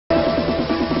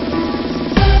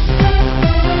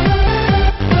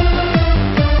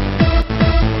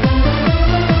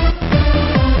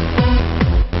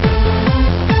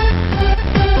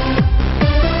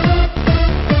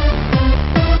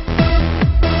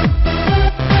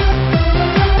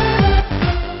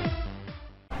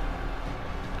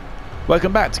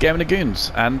Welcome back to Gaming With The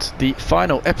Goons and the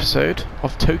final episode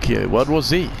of Tokyo World War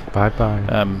Z. Bye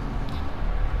bye.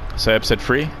 So episode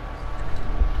 3.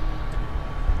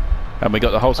 And we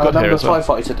got the whole squad here as well. I'm a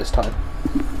firefighter this time.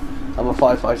 I'm a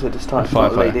firefighter this time,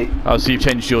 not a lady. Oh, so you've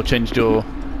changed your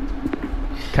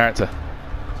character.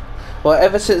 Well,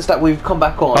 ever since that we've come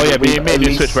back on. Oh yeah, me and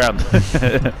you switched round.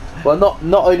 Well, not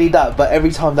only that, but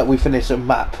every time that we finish a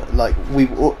map, like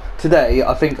today,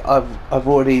 I think I've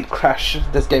already crashed.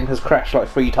 This game has crashed like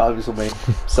 3 times on me.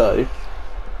 So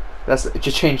that's it,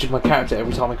 just changes my character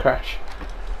every time I crash.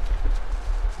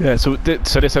 Yeah. So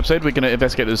this episode we're going to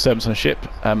investigate the disturbance on a ship.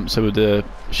 So with the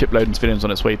ship loading civilians on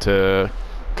its way to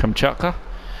Kamchatka,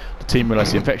 the team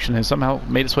realised the infection has somehow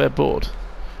made its way aboard.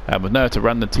 With nowhere to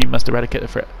run, the team must eradicate the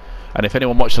threat. And if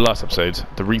anyone watched the last episode,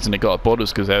 the reason it got aboard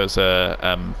was because there was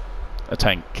a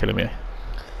tank killing me.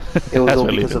 It was all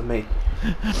because of me.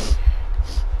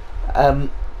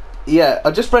 Yeah,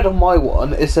 I just read on my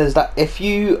one. It says that if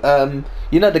you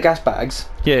you know the gas bags.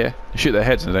 Yeah, you shoot their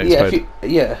heads and they don't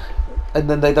explode. And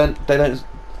then they don't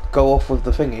go off with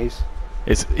the thingies.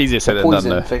 It's easier said than done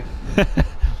though. Thing.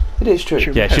 It is true.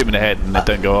 Yeah, shoot them in the head and they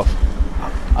don't go off.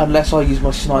 Unless I use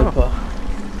my sniper.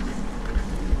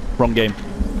 Wrong game.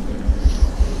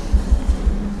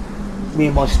 Me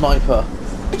and my sniper.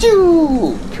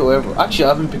 Kill everyone. Actually, I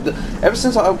haven't picked up. Ever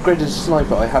since I upgraded to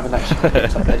sniper, I haven't actually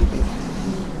picked up anything.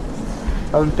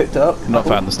 I haven't picked it up. Not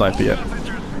found the sniper yet.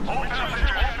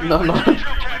 No.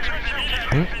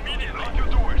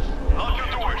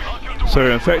 So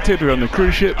we're infected, we're on the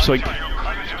cruise ship, so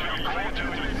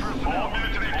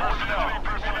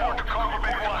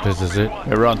This is it.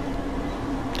 we're on.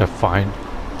 The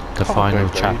final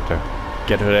chapter.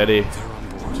 Get ready.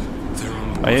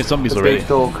 I hear zombies already. Big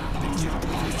dog.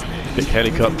 Big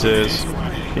helicopters.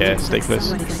 Yeah, stay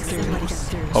close.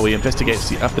 Oh, we investigate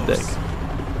the upper deck.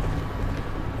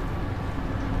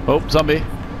 Oh, zombie.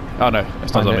 Oh no,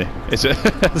 it's not zombie. It's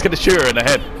it's gonna shoot her in the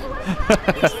head.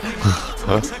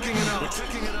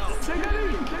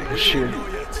 Shoot.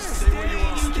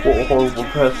 What a horrible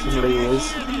person Lee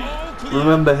is.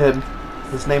 Remember him.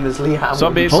 His name is Lee Hamilton.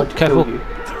 Zombies. Oh, careful.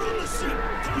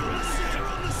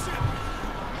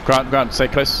 Grant, stay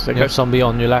close. Stay close. Zombie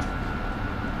on your left.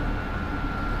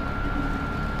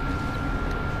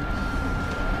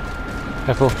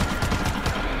 Careful.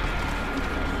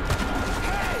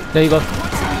 There you go.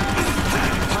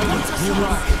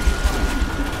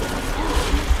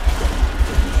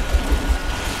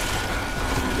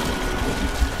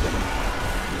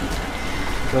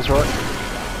 That's right.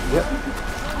 Yep.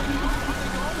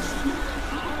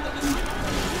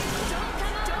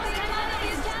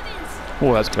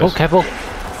 Oh, that's close. Oh, careful.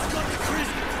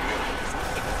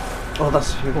 Oh,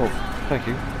 that's you. Oh, thank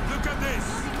you.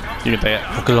 You can take it.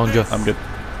 Rocket launcher. I'm good.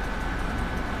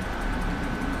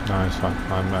 No, it's fine.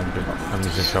 I'm good. I'm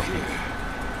just shocking.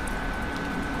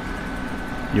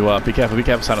 You are. Be careful,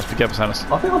 Sanos. Be careful, Sanos.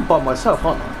 I think I'm by myself,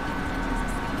 aren't I?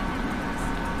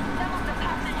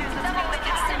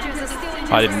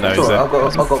 I didn't know. I've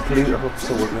got blue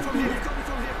officer with me.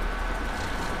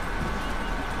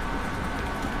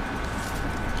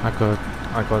 I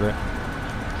got it.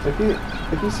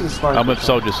 If you see the sniper. I'm with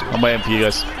soldiers. I'm waiting for you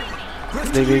guys.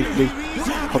 Lee.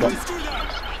 Hold on.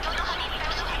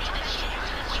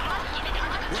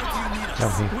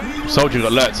 Soldier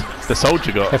got lurked. The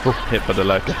soldier got hit by the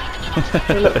lurker.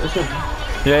 Hey, look, it's him.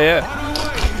 Yeah.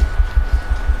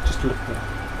 Just look there.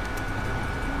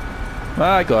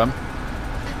 Ah, I got him.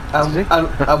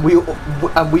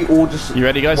 And we all just. You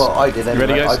ready, guys? Well, I did anyway.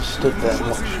 You ready, guys? I just stood there and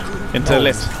watched. Into the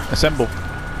lift. Assemble.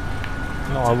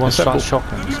 No, I want to start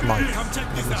shocking. It's mine.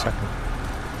 Give me a second.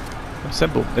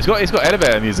 Assemble. It's got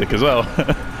elevator music as well.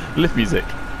 Lift music.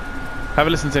 Have a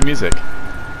listen to the music.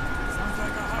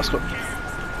 That's good.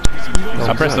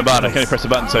 I'm pressing the button. I can only press the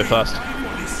button so fast.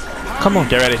 Come on.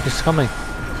 Get ready. It's coming.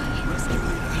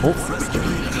 Oh.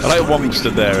 I like Wong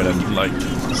stood there and then like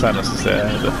Samus is there.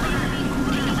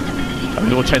 I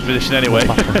mean, we'll change position anyway.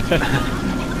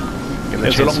 It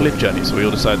was a long lift journey, so we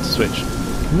all decided to switch.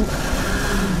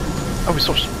 Oh, we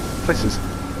switched places.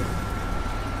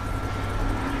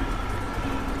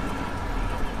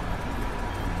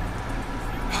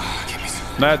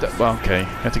 No, well, okay. You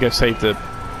have to go save the.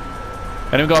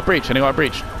 Anyone got a breach?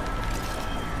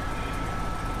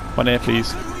 One here,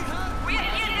 please.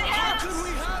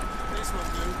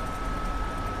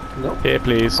 No. Here,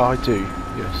 please. I do,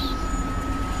 yes.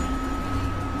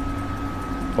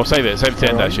 Or save it to the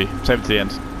end, actually. Save it to the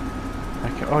end.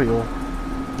 Okay. Oh, you're.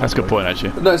 That's a good point,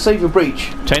 actually. No, save your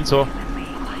breach. Chainsaw.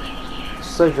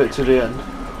 Save it to the end.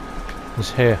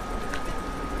 It's here.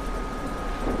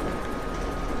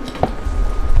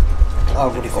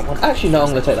 I've already got one. Actually, no, I'm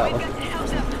going to take that one.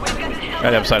 Oh,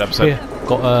 the other side, other side. Here,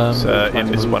 got It's in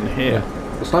this one here.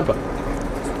 The sniper.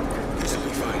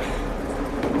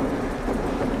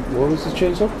 What was the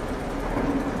chainsaw?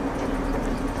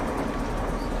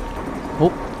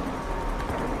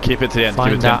 Oh, Keep it to the end.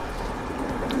 find keep it to that.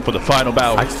 the end. For the final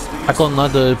battle. I got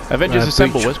another. Avengers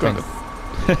Assemble. breach Where's thing.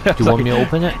 Grunkle? Do you want me to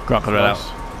open it? Grunkle ran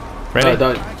out. Ready? No,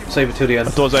 don't. Save it till the end.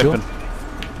 The door's open.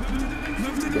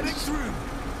 Yes.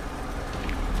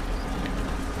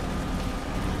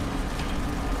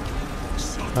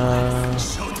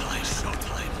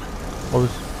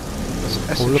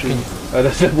 We're looking.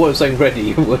 That's what I'm saying.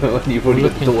 Ready when you've already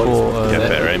got the Looking door. for, Yeah,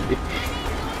 better aim.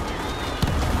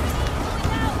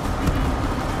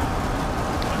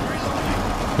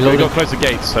 We've got to close the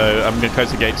gates, so I'm going to close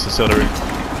the gates to seal the room.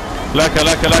 Lurker.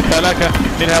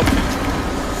 Need help.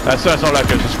 That's not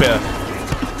Lurker, it's a spear.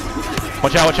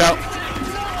 Watch out.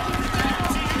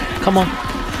 Come on.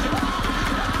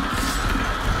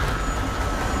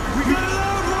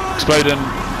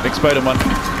 Exploding one.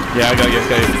 Yeah, I got you.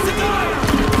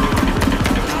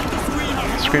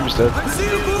 Scream's dead.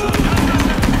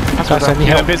 Guys, any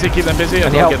help? Keep them busy.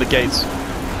 I've got to get the gates.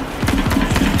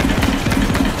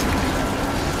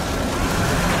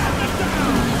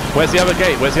 Where's the other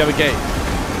gate?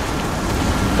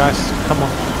 Guys, come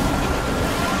on.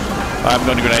 I haven't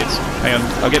got any grenades. Hang on,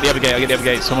 I'll get the other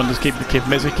gate. Someone just keep them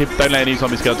busy. Don't let any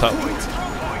zombies go on top.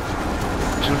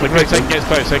 Second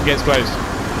gate's closed.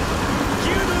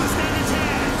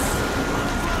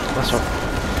 That's right.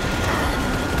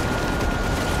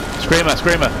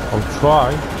 Screamer. I'll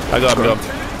try. I got him.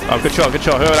 Oh, good shot.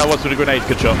 Whoever that was with the grenade,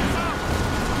 good shot.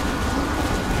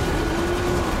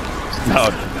 No,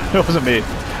 it wasn't me.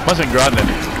 Must have been grinding.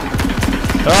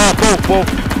 Ah, ball.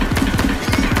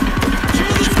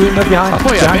 Screamer behind. I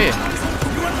thought you had me.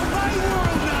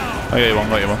 I got you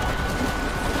one.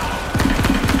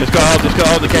 Just gotta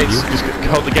hold the gates. Just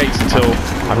hold the gates until.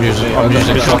 I'm using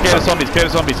Just shotgun. clear the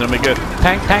zombies, and then we're good.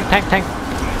 Tank.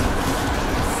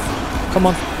 Come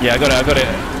on. Yeah, I got it.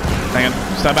 Hang on,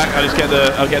 stand back.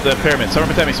 I'll get the pyramid. Someone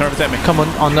protect me. Come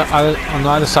on the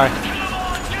other side.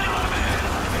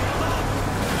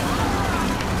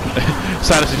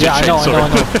 Silence is Yeah, I know.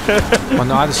 On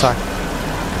the other side.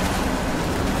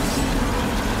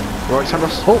 Right,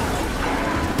 Sanders. Oh.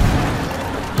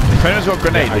 If anyone's got a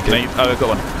grenade, Yeah, I can do. I? Oh, I've got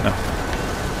one. No.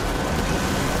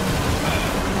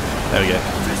 There we go.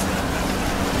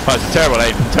 Oh, it's a terrible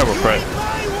aim. Terrible throw.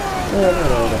 No.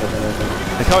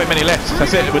 There can't be many left.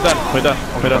 That's it. We're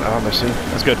done. Armor soon.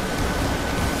 That's good.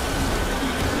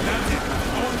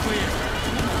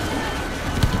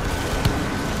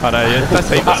 I know, yeah.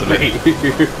 That's aimless of me.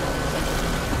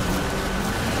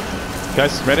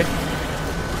 Guys, ready?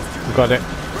 We got it.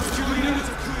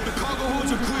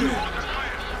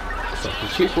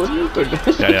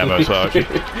 Yeah, might as well actually.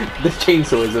 The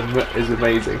chainsaw is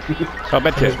amazing. Oh,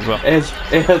 medkit as well.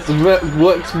 It has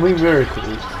worked me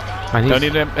miracles. I need, Don't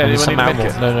need I need anyone some need a ammo.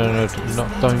 medkit? No,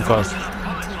 don't go.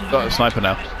 Got a sniper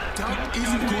now.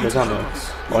 There's ammo.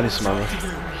 I need some ammo.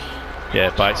 Yeah,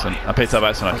 by accident. I picked up by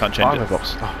accident. I can't change Armor it.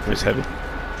 box. Oh, It's heavy.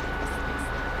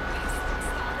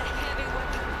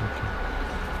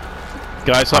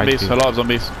 Guys, zombies. A lot of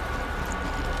zombies.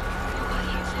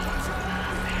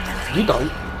 You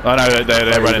don't. Oh no,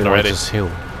 they're running already. Just heal.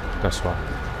 That's why.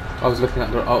 I was looking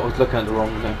at the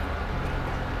wrong thing.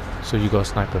 So you got a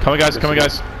sniper. Come on, guys.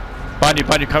 Behind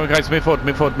you. Come on, guys. Move forward.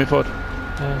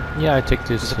 Yeah, I take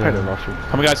this. It's a payload rifle.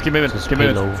 Come on, guys. Keep moving. This Keep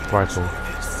moving. payload rifle.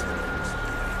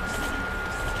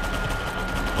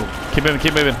 Keep moving.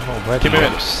 Keep moving. Oh, Keep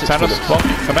moving. Six Sanders, bullets.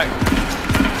 come back.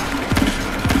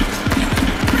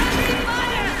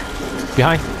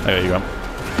 Behind. There you go.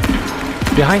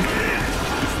 Behind.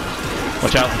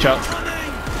 Watch out.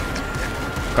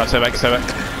 Can't stay back.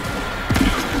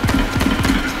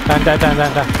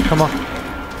 Down. Come on.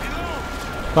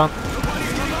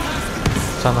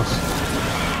 Thanos.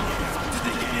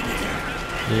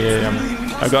 Yeah,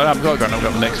 I've got a gun. I've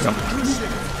got the next gun.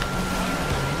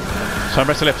 So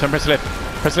press the left.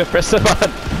 Press the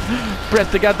button. Press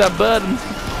the goddamn button.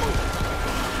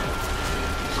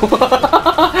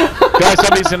 Guys,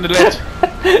 somebody's in the left.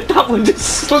 That one just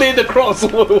slid across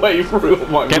all the way through.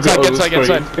 Get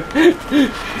inside.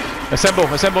 Assemble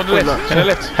on the left. In the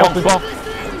left. Help.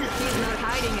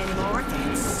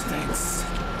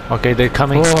 Okay, they're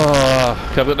coming. Oh,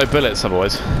 I've got no bullets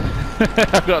otherwise.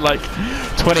 I've got like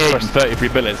 28 and 33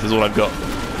 bullets is all I've got.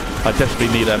 I definitely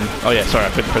need oh yeah, sorry, I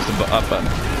couldn't press the up button.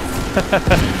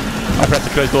 I pressed the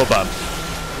closed door button.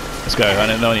 Let's go, I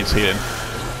know no one needs healing.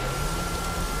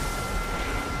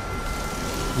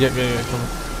 Yeah, come on.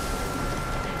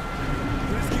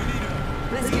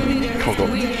 I've got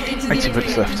 18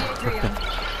 minutes left.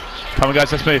 Come on,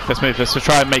 guys, let's move. Let's move. Let's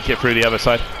try and make it through the other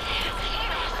side.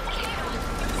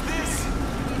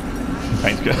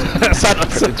 Thanks, good.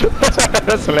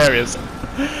 That's hilarious.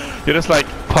 You're just like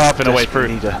pathing away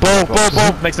through. Ball.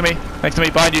 Next to me,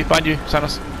 behind you,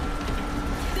 Sanos.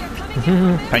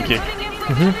 Thank you.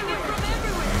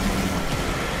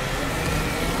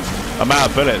 I'm out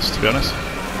of bullets, to be honest.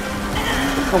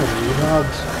 Oh my god.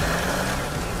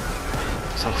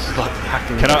 Sanos is like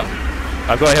hacking. Can I?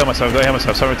 I've got to heal myself.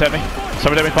 Someone protect me.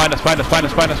 Find us.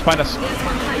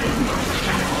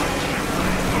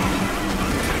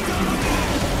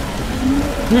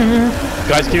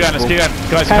 Guys, keep going.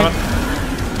 Guys, come on.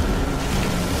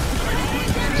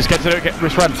 Just get to the.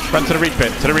 Just run to the reach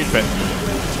pit.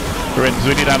 We're in because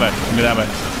we need ammo.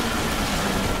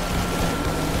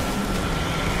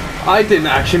 I didn't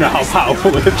actually know how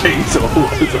powerful the chainsaw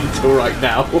was until right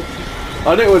now.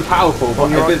 I knew it was powerful,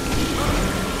 but I didn't.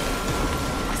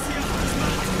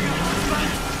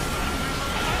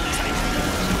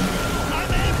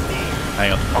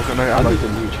 Hang on. I've got no I ammo. need a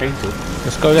new chainsaw.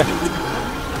 Let's go there.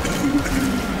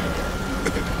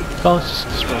 Go. I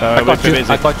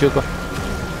got you. Go.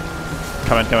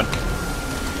 Come on.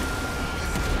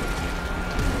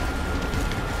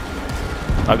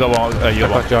 I got one. You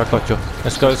got one. I got you.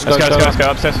 Let's go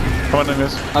upstairs. Come on,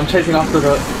 guys. I'm chasing after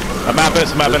the. I'm out of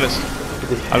bullets.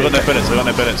 I've got no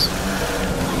bullets.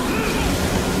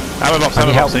 Ammo box. I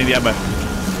need the ammo.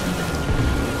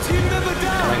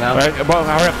 Coming now. Right, well,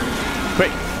 hurry up.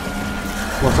 Quick.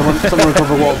 Well, someone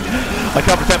recover wall. I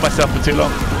can't protect myself for too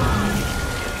long.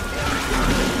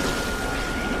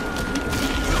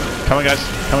 Come on, guys.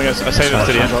 I saved it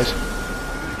to the end.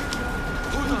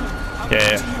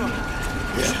 Yeah.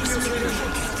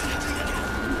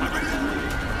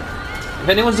 If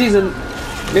anyone sees a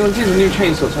new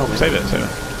chainsaw, tell me. Save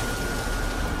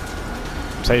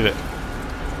it.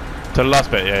 To the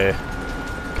last bit, yeah.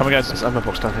 Come on, guys. There's ammo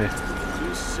box down here.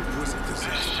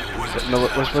 No,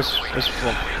 where's one?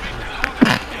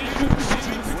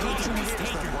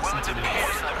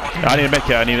 I need a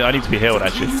medkit. I need to be healed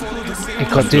actually. I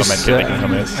got this.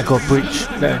 I got breach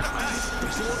there.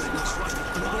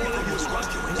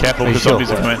 Careful, the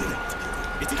zombies are coming.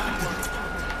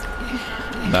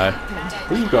 No.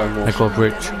 Where are you going, Wolf? I got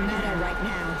breach.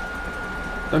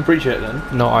 Don't breach it then.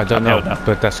 No, I don't know. Now.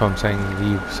 But that's what I'm saying.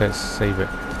 He says save it.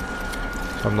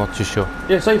 So I'm not too sure.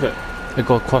 Yeah, save it. I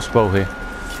got crossbow here.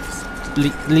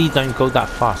 Lee don't go that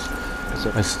fast.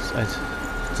 I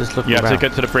just look You around. have to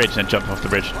get to the bridge and then jump off the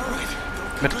bridge.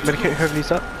 Medicate whoever needs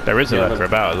that. There is a lurker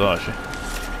about as well, actually.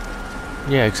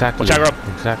 Yeah, exactly. Watch out, Rob.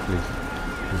 Exactly.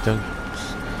 And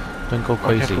don't go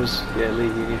crazy. Yeah, Lee,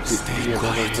 you need to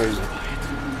go crazy.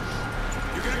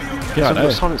 Yeah, I know.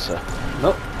 Silencer.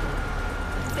 Nope.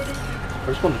 I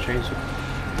just want to change it.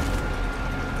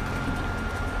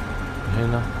 You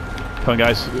know. Come on,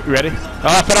 guys. You ready?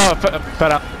 Oh,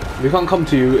 fed out. We can't come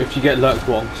to you if you get lurked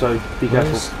wrong, so be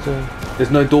careful. The...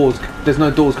 There's no doors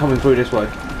coming through this way.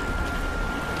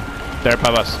 They're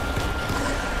above us.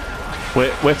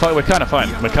 We're kind of fine.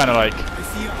 We're kind of like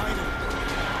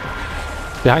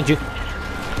Behind you.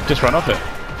 just run off it.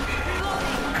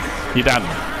 You down?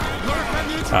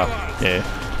 Oh, yeah.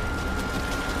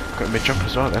 Got mid jump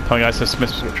as well then. Come on, guys. Let's move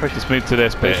to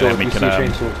this bit and we can.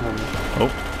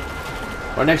 Oh,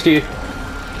 Right next to you.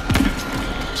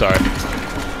 sorry.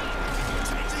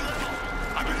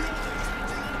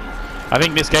 I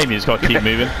think this game you just got to keep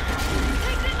moving,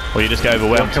 or you just get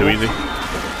overwhelmed too easy.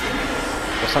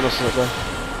 What's that up there?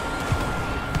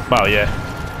 Well, yeah.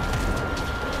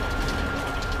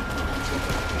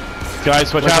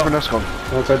 Guys, watch Where's out! everyone else gone?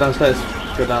 I'll go downstairs.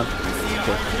 Go down.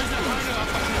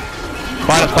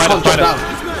 Find us!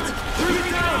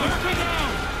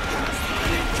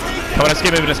 Come on, let's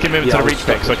keep moving to the reach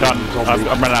pick, so I can't.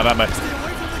 I'm running out of ammo.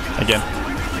 Again.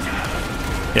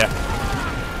 Yeah.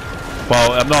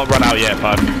 Well, I'm not run out yet,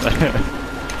 but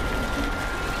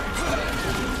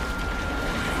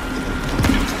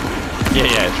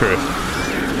yeah, true.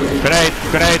 Grenade!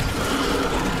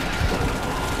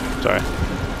 Sorry.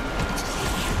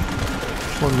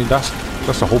 Well, I mean that's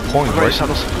the whole point, right?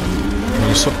 Saddles.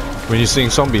 When you're seeing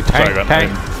zombie, tank.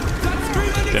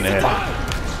 Didn't hear.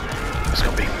 It's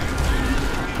got me.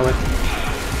 Come in.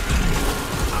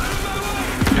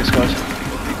 Thanks, guys.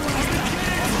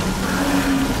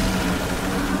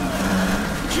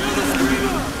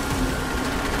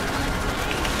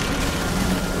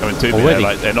 Coming to me,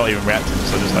 like they're not even reacting,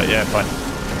 so just like, yeah, fine.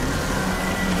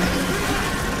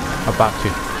 I'm back to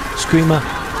Screamer.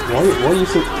 Why are you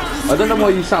so... I don't know why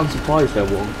you sound surprised there,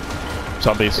 Warren.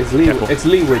 Zombies. It's Lee. Careful. It's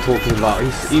Lee we're talking about.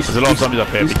 There's a lot of zombies up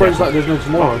here. He sprays like there's no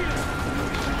tomorrow.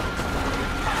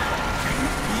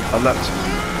 On left.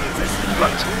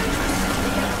 Left.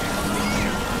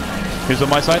 Who's on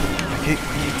my side? Keep.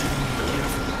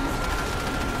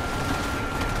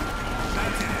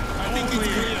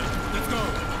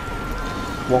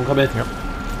 One come in. Yep.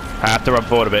 I have to run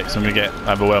forward a bit because I'm going to get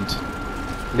overwhelmed.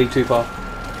 Lead too far.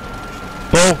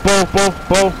 Ball, ball, ball,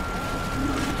 ball.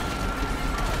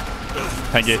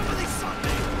 Thank you.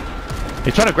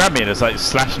 He's trying to grab me and it's like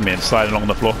slashing me and sliding along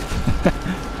the floor.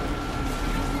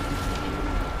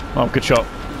 Oh, good shot.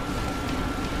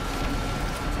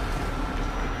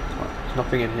 There's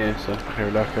nothing in here, so.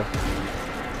 Here, Lurker.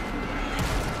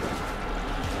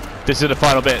 This is the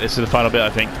final bit. This is the final bit, I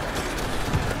think.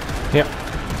 Yep.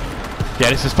 Yeah,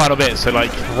 this is the final bit. So like,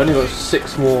 I've only got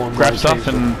 6 more. On grab my stuff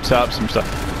chainsaw. and set up some stuff.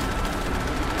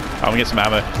 I'm gonna get some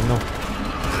ammo. No.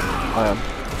 I am.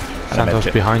 Santos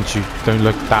medkit. behind you. Don't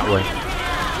look that way.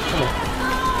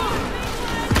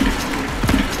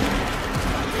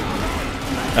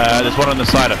 There's one on the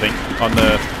side, I think, on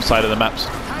the side of the maps.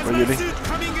 Really?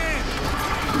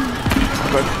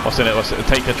 What's in it? What's it?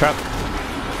 Take a trap.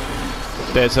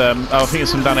 There's oh, I think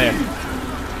there's some down here.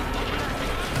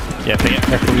 Yeah, ping it.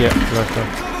 Careful, yeah, lurker.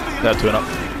 They're two and up.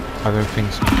 I don't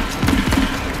think so.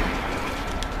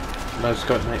 No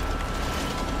scope, mate.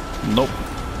 Nope.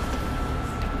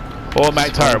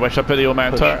 Automatic turret. Where should I put the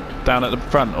automatic Push. turret? Down at the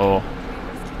front, or?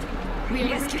 We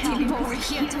rescue team over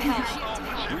here to help.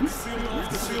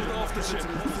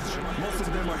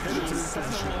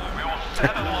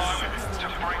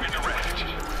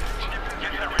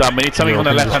 Done. We need something You on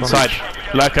the open left hand this side.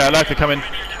 Lurker coming.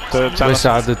 To Where's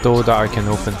Santos. the door that I can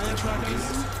open?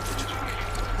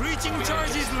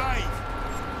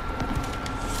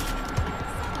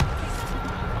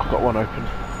 I've got one open.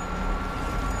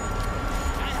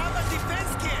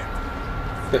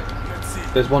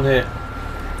 There's one here.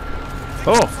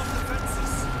 Oh,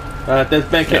 There's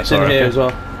medkits Yeah, sorry, in here okay. as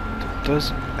well.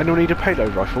 Does anyone need a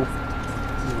payload rifle?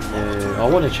 Yeah, I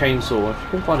want a chainsaw. If you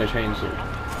can find a chainsaw.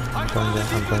 I'm going there,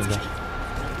 I'm going there.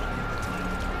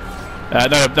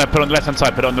 no, put it on the left hand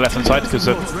side. Put it on the left hand side because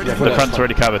the front's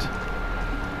already covered.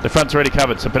 The front's already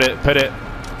covered. So put it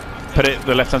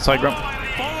the left hand side, Grump.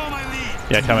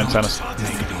 Yeah, come in, Santos.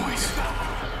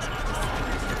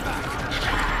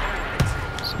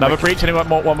 Another breach? Anyone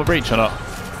want one more breach or not?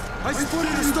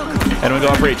 Anyone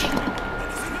got a breach?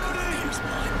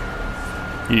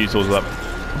 You use those up. I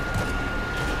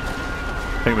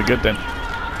think we're good then.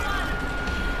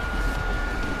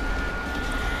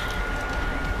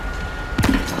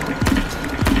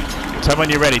 Tell me when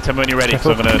you're ready, so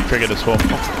I'm going to trigger the swarm.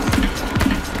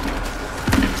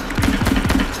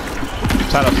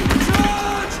 Santos.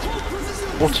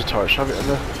 Water turret, shove it in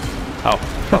there. Oh.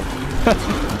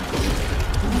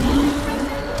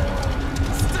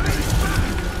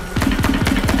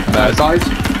 Guys,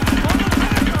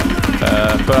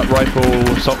 Put up rifle,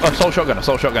 assault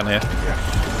shotgun here.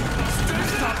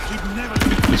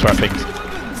 This is where I picked.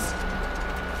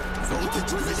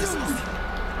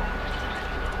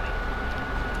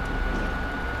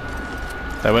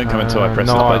 They won't come until I press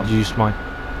no, this I'd button. use mine.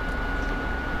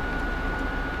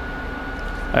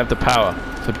 I have the power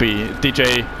to be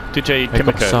DJ I got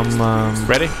Kimiko. some.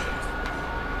 Ready?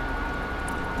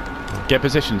 Get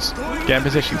positions. Get in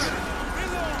positions.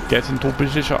 Get into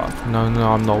position. No,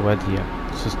 I'm not ready yet.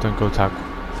 Just don't go tag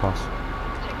fast.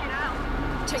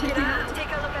 Check it out. Take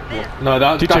a look at this. no,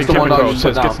 that's DJ the one that Kimiko you put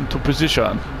says get down. into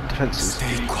position. Defences.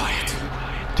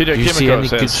 DJ Do you see Kimiko any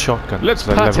good says, shotgun? let's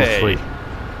They're level party. 3.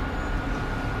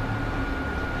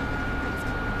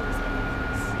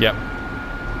 Yep.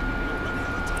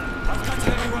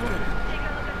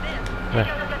 There.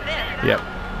 Yep. I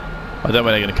don't know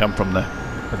where they're going to come from there.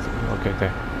 Okay,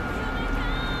 there.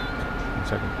 1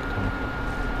 second. Come on.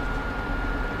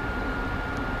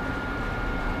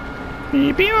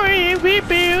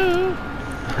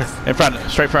 In front,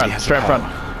 straight front, straight in front.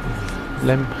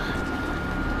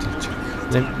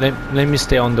 Let me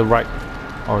stay on the right.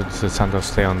 Or does Santos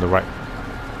stay on the right?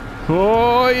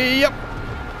 Oh, yep.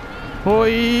 Oh,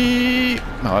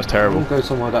 no, that's terrible. We'll go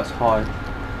somewhere that's high.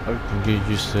 You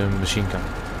use the machine gun.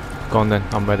 Go on then,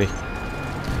 I'm ready.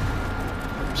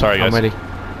 Sorry, guys. I'm ready.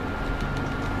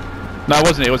 No, it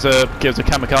wasn't. It was a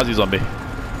kamikaze zombie.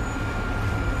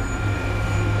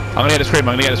 I'm gonna get the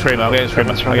screamer. I'll get the screamer.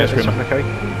 Okay.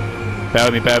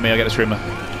 Bear with me. I'll get the screamer.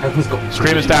 Everyone's got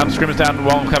Screamer's down.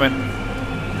 One coming.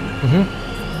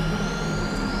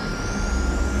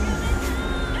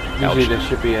 Usually there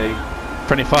should be a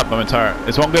 25 moment turret.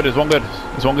 Is one good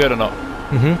or not?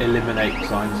 eliminate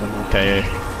sign somewhere. Okay,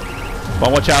 yeah.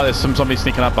 One, watch out. There's some zombies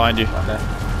sneaking up behind you. Right there.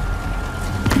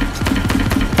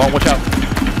 One, watch out.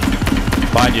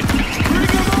 Behind you.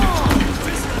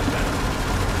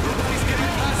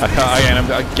 I can't.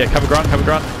 Yeah, cover Grant. Cover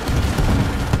Grant.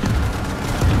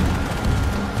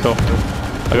 Cool.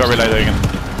 I got reloading again.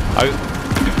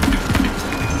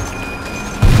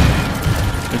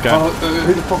 Okay. Oh,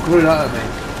 who the fuck threw that at me?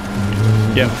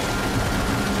 Yep.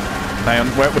 Hang on.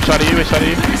 Which side are you? Which side are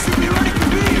you?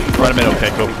 Right in the middle.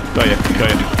 Okay, cool. Got you. Got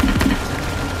you.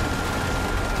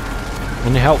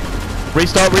 Any help?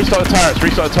 Restart the turrets.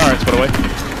 Restart the turrets, by the way.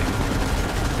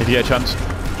 If you get a chance.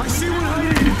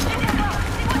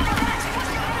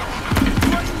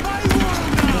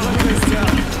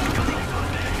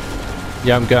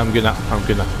 Yeah, I'm good now. I'm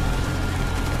good now.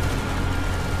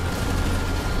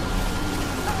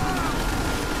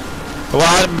 Well,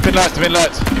 I've been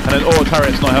alert. And then all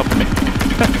turrets not helping me.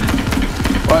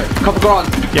 Right, cover Grant.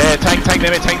 Yeah, tank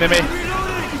them in.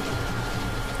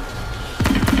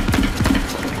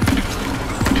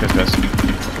 Cheers, guys.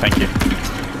 Thank you.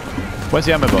 Where's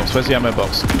the ammo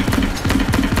box?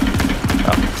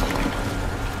 Oh.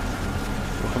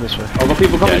 We'll come this way. I've got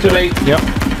people coming to me. Yep.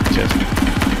 Cheers.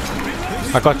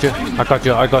 I got you. In the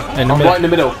I'm middle. right in the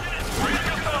middle.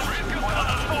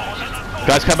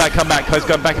 Guys, come back. Guys,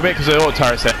 come back a bit because the auto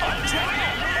turret's there.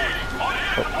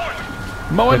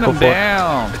 Mowing them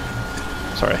down.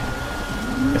 Sorry.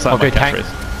 It's like Okay, my tank.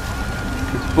 catchphrase.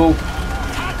 It's bull.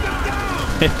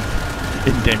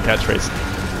 In-game catchphrase.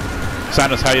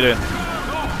 Sanders, how you doing?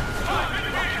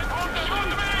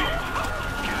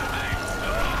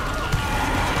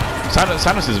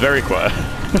 Sanders is very quiet.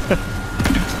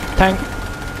 Tank.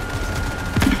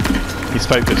 He's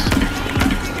focused.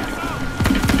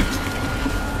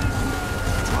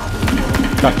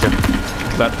 Gotcha.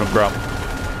 That from Grump.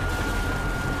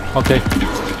 Okay.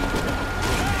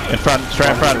 In front, straight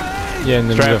in front. Yeah, in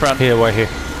the Straight in middle. front. Here, right here.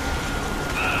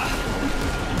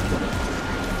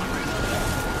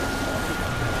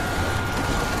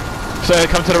 So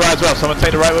come to the right as well. Someone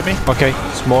take the right with me. Okay,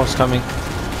 S'more's coming.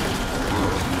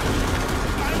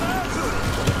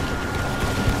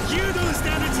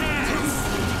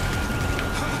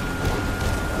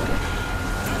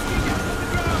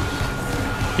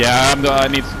 Yeah, I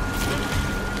need.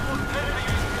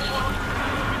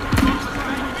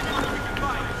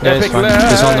 Yeah, it's fine.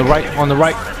 It's on the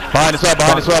right. Behind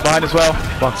as well.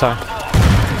 One side.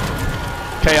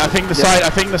 Okay, I think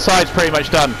the side's pretty much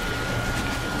done.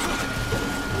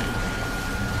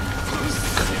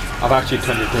 I've actually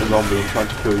turned into a zombie and tried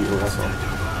to kill you. That's all.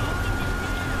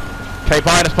 Okay,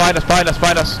 behind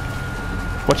us.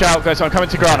 Watch out, guys. I'm coming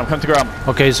to ground.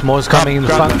 Okay, S'more's coming in the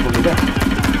front.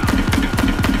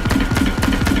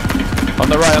 On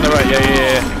the right.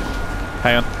 Yeah.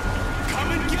 Hang on.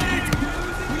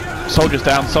 Soldiers are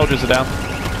down.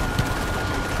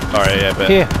 Alright, yeah, but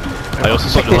Here. I also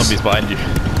saw Take the this. zombies behind you.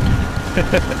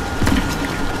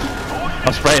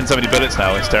 I'm spraying so many bullets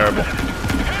now, it's terrible.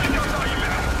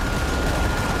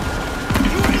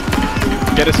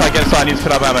 Get inside, I need to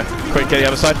fill up ammo. Quick, get the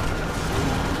other side.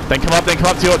 Then come up to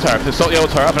your turret. Stop the old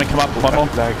turret up and then come up. One more.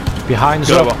 Behind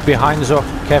Go us. over. Behind us.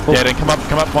 Careful. Yeah, then come up.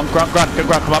 One, Grant, come up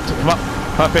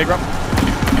here, Grant.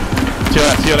 To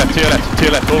your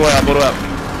left, all the way up.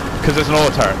 Because there's an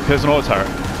auto turret.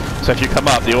 So if you come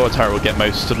up, the auto turret will get a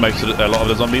lot of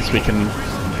the zombies. We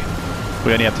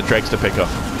only have the dregs to pick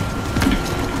off.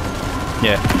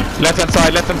 Yeah. Left hand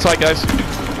side, guys.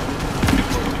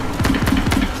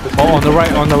 Oh, on the right.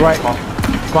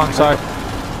 Front side.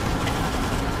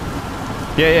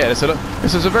 Yeah.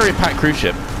 This is a very packed cruise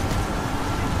ship.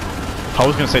 I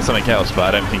was going to say something else, but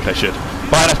I don't think I should.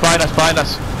 Behind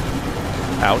us.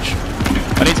 Ouch.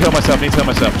 I need to heal myself.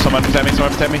 Someone protect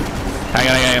me. Hang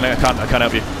on. I can't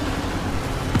help you.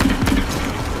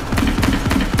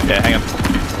 Yeah, hang on.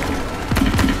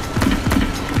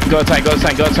 Got a tank.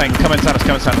 Come in,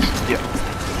 Sanders. Yeah.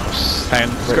 Hang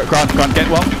on. Grant, get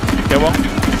one.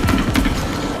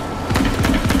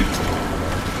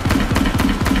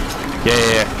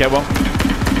 Yeah. Get one.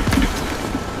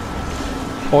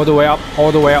 All the way up.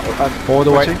 All the way.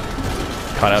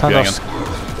 Can't help you, hang on.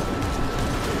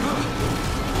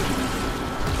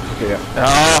 Okay, yeah.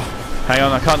 Ah, hang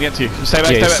on, I can't get to you. Stay back.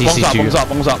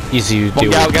 One's up. Easy to deal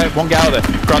with. One get out there.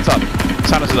 Grant's up.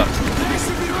 Sanders is up.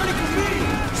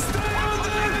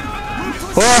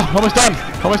 Oh, almost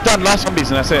done. Last zombies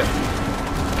and that's it.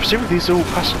 Presumably these are all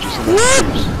passengers on the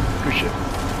cruise ship.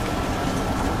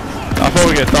 I thought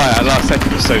we were going to die. That last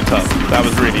second was so tough. That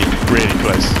was really, really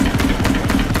close.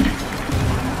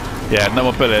 Yeah, no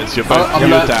more bullets. You're both I'm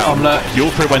down. You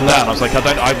all three went down. I was like,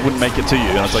 I wouldn't make it to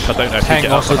you. And I was like, I don't know if you Tank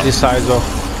get up also or not. decides off.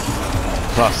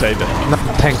 I'll save it. No,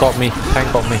 tank got me.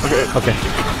 Okay.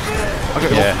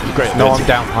 Yeah, great. No, I'm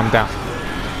down.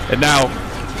 And now,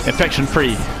 infection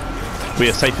free. We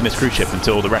are safe in this cruise ship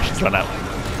until the rations run out.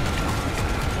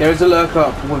 There is a lurker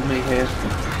up with me here.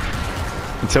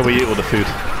 Until we eat all the food.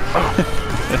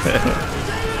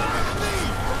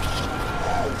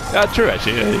 True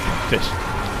actually, yeah, you can fish.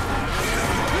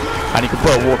 And you can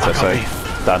boil water, so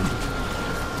done.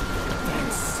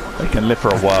 They can live for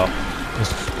a while.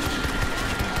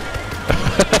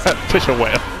 Fish a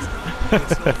whale.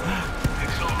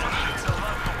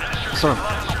 Sorry.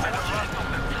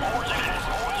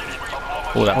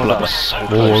 All that blood. So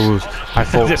close. I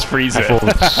thought Just freeze it. I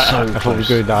thought we were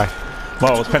going to die.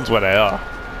 Well, it depends where they are.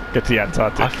 Get to the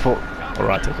Antarctic. I thought. Or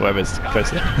Arctic, whatever's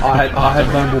closer. I had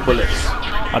no more bullets.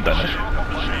 I don't know.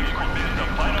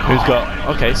 Who's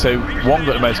got... Okay, so one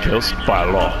got the most kills by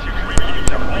a lot.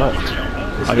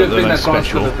 It's I a got good the thing most that guy's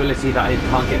special. got the ability that he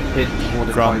can't get pinned more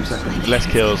than 5 Grant, seconds. less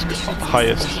kills,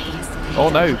 highest. Oh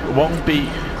no, Wong beat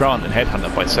Grant and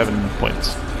Headhunter by 7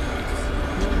 points.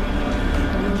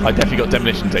 I definitely got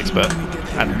Demolitions Expert.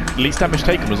 And least damage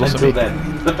taken was also Until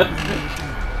me.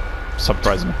 then.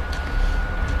 Surprising.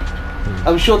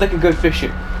 I'm sure they can go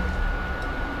fishing.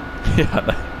 Yeah, I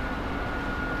know.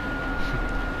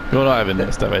 You're not having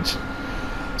this damage.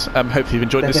 Hopefully you've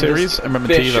enjoyed They this can series. just And remember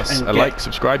to fish leave us and a get like,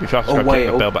 subscribe. If you have subscribed, click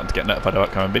the whale. bell button to get notified of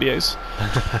upcoming videos.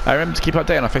 Remember to keep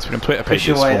updated on our Facebook and Twitter Fish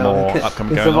pages a for whale. more It's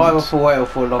upcoming survival goings. for whale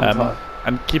for a long time.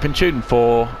 And keep in tune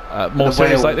for more The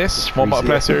series whale like this, more freeze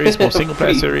multiplayer it. series, more single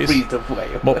player series, Freeze the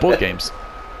whale. more board games.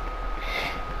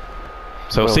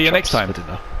 So we'll see you next time For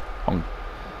dinner. on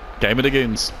Game with the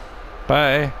Goons.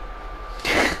 Bye.